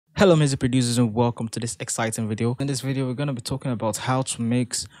Hello music producers and welcome to this exciting video. In this video we're going to be talking about how to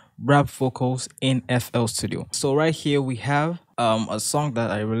mix rap vocals in FL Studio. So right here we have a song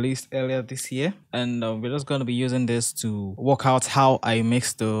that I released earlier this year, and we're just going to be using this to work out how I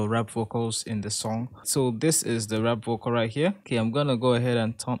mix the rap vocals in the song. So this is the rap vocal right here. Okay, I'm going to go ahead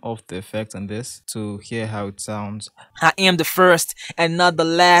and turn off the effect on this to hear how it sounds. I am the first and not the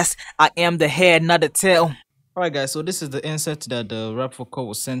last. I am the head, not the tail. Alright guys, so this is the insert that the rap vocal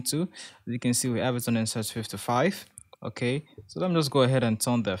was sent to. As you can see, we have it on insert 55. Okay, so let me just go ahead and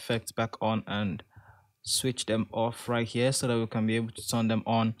turn the effects back on and switch them off right here so that we can be able to turn them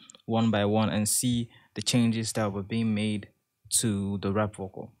on one by one and see the changes that were being made to the rap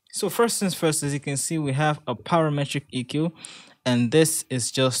vocal. So first things first, as you can see, we have a parametric EQ, and this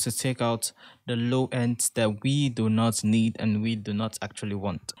is just to take out the low ends that we do not need and we do not actually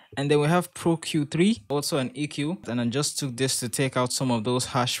want. And then we have Pro Q3, also an EQ, and I just took this to take out some of those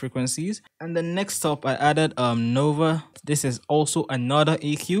harsh frequencies. And then next up I added Nova. This is also another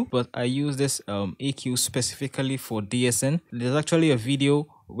EQ, but I use this EQ specifically for DSN. There's actually a video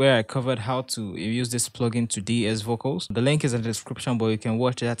where I covered how to use this plugin to De-ess Vocals. The link is in the description, but you can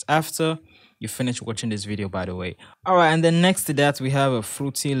watch that after you finish watching this video, by the way. All right, and then next to that we have a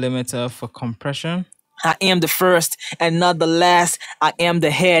Fruity limiter for compression. I am the first and not the last. I am the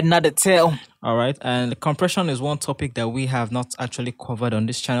head, not the tail. All right, and compression is one topic that we have not actually covered on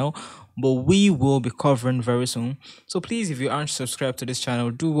this channel, but we will be covering very soon. So please, if you aren't subscribed to this channel,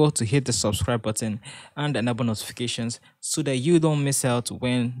 do well to hit the subscribe button and enable notifications so that you don't miss out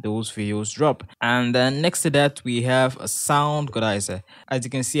when those videos drop. And then next to that we have a sound godizer. As you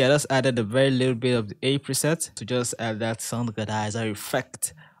can see, I just added a very little bit of the A preset to just add that sound godizer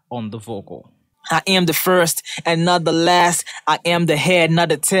effect on the vocal. I am the first and not the last. I am the head, not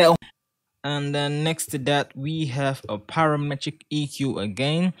the tail. And then next to that we have a parametric EQ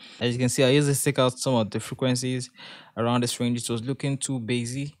again. As you can see, I used to take out some of the frequencies around this range. It was looking too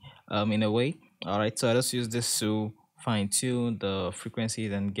bassy in a way. All right, so I just use this to fine-tune the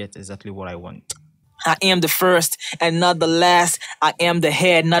frequencies and get exactly what I want. I am the first and not the last. I am the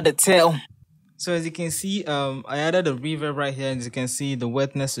head, not the tail. So as you can see, I added a reverb right here. As you can see, the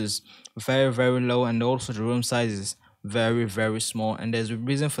wetness is very low, and also the room size is very small. And there's a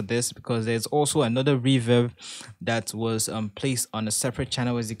reason for this, because there's also another reverb that was placed on a separate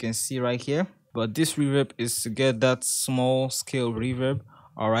channel, as you can see right here. But this reverb is to get that small scale reverb.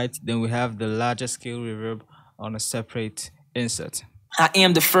 All right, then we have the larger scale reverb on a separate insert. I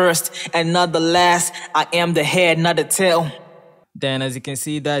am the first and not the last. I am the head, not the tail. Then as you can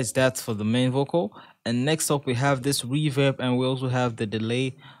see, that is that for the main vocal. And next up we have this reverb, and we also have the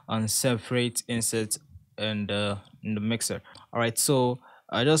delay on separate inserts and in the mixer. All right, so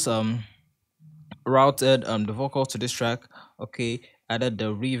I just routed the vocal to this track. Okay, added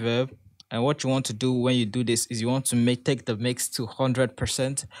the reverb, and what you want to do when you do this is you want to take the mix to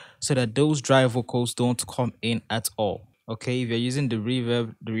 100% so that those dry vocals don't come in at all. Okay, if you're using the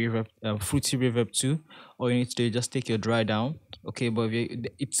reverb Fruity reverb too, all you need to do is just take your dry down. Okay, but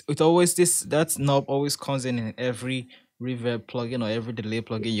if it always that knob always comes in every reverb plugin or every delay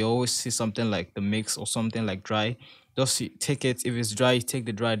plugin. You always see something like the mix or something like dry. Just take it. If it's dry, you take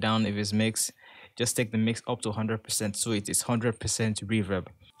the dry down. If it's mix, just take the mix up to 100%, so it is 100% reverb.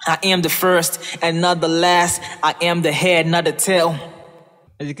 I am the first and not the last. I am the head, not the tail.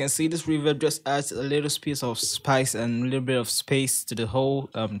 As you can see, this reverb just adds a little piece of spice and a little bit of space to the whole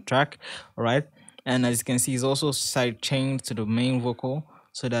track. All right, and as you can see, it's also side chained to the main vocal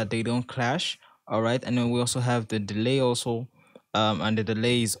so that they don't clash. All right, and then we also have the delay also, and the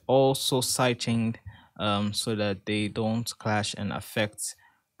delay is also side chained so that they don't clash and affect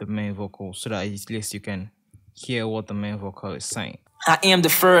the main vocal, so that at least you can hear what the main vocal is saying. I am the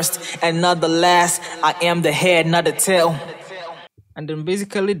first and not the last. I am the head, not the tail. And then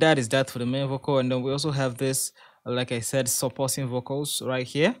basically that is that for the main vocal. And then we also have this, like I said, supporting vocals right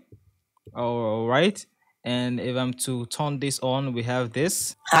here. All right, and if I'm to turn this on, we have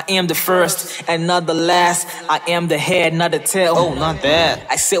this. I am the first and not the last. I am the head, not the tail. Oh, not that.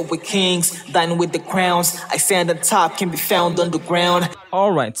 I sit with kings, dine with the crowns. I stand on top, can be found underground.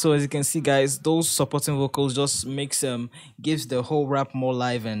 All right, so as you can see, guys, those supporting vocals just gives the whole rap more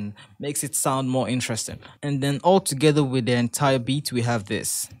live and makes it sound more interesting. And then all together with the entire beat, we have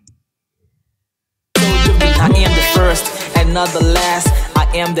this. I am the first and not the last.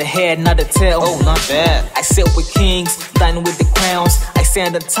 I am the head, not the tail. Oh, not bad. I sit with kings, dine with the crowns. I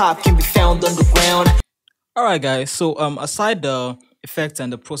stand on top, can be found underground. All right, guys. So aside the effects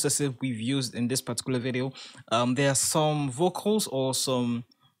and the processes we've used in this particular video, there are some vocals or some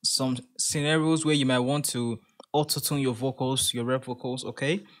scenarios where you might want to auto-tune your vocals, your rap vocals.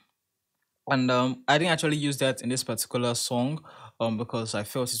 Okay, And I didn't actually use that in this particular song because I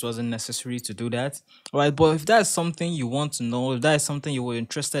felt it wasn't necessary to do that. Right, but if that's something you want to know, if that is something you were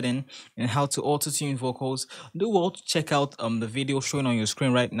interested in how to auto-tune vocals, do well to check out the video showing on your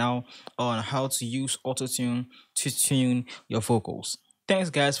screen right now on how to use auto-tune to tune your vocals. Thanks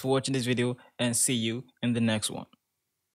guys for watching this video, and see you in the next one.